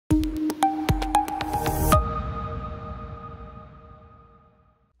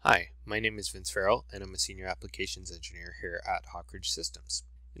my name is Vince Farrell and I'm a Senior Applications Engineer here at Hawkridge Systems.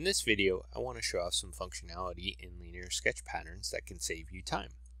 In this video, I want to show off some functionality in linear sketch patterns that can save you time.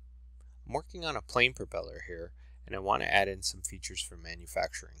 I'm working on a plane propeller here and I want to add in some features for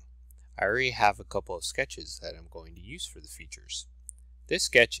manufacturing. I already have a couple of sketches that I'm going to use for the features. This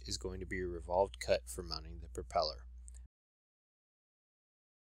sketch is going to be a revolved cut for mounting the propeller.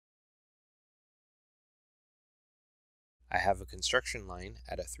 I have a construction line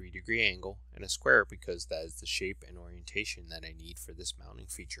at a 3-degree angle and a square because that is the shape and orientation that I need for this mounting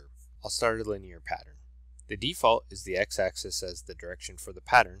feature. I'll start a linear pattern. The default is the x-axis as the direction for the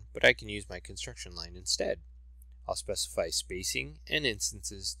pattern, but I can use my construction line instead. I'll specify spacing and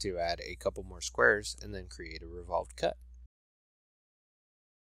instances to add a couple more squares and then create a revolved cut.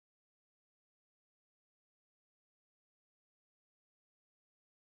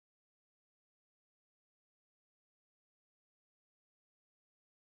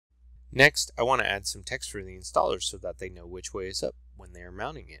 Next, I want to add some text for the installers so that they know which way is up when they are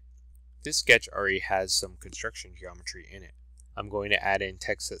mounting it. This sketch already has some construction geometry in it. I'm going to add in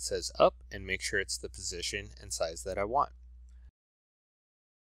text that says up and make sure it's the position and size that I want.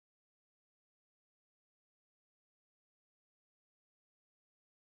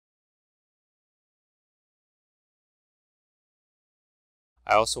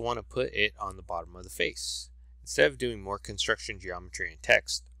 I also want to put it on the bottom of the face. Instead of doing more construction geometry and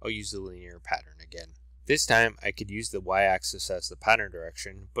text, I'll use the linear pattern again. This time I could use the y-axis as the pattern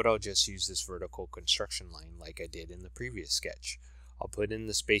direction, but I'll just use this vertical construction line like I did in the previous sketch. I'll put in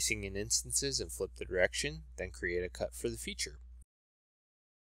the spacing and instances and flip the direction, then create a cut for the feature.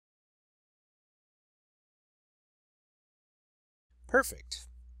 Perfect!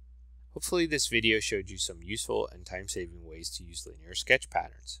 Hopefully this video showed you some useful and time-saving ways to use linear sketch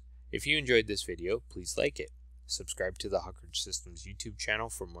patterns. If you enjoyed this video, please like it. Subscribe to the Hawkridge Systems YouTube channel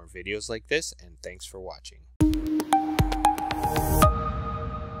for more videos like this, and thanks for watching.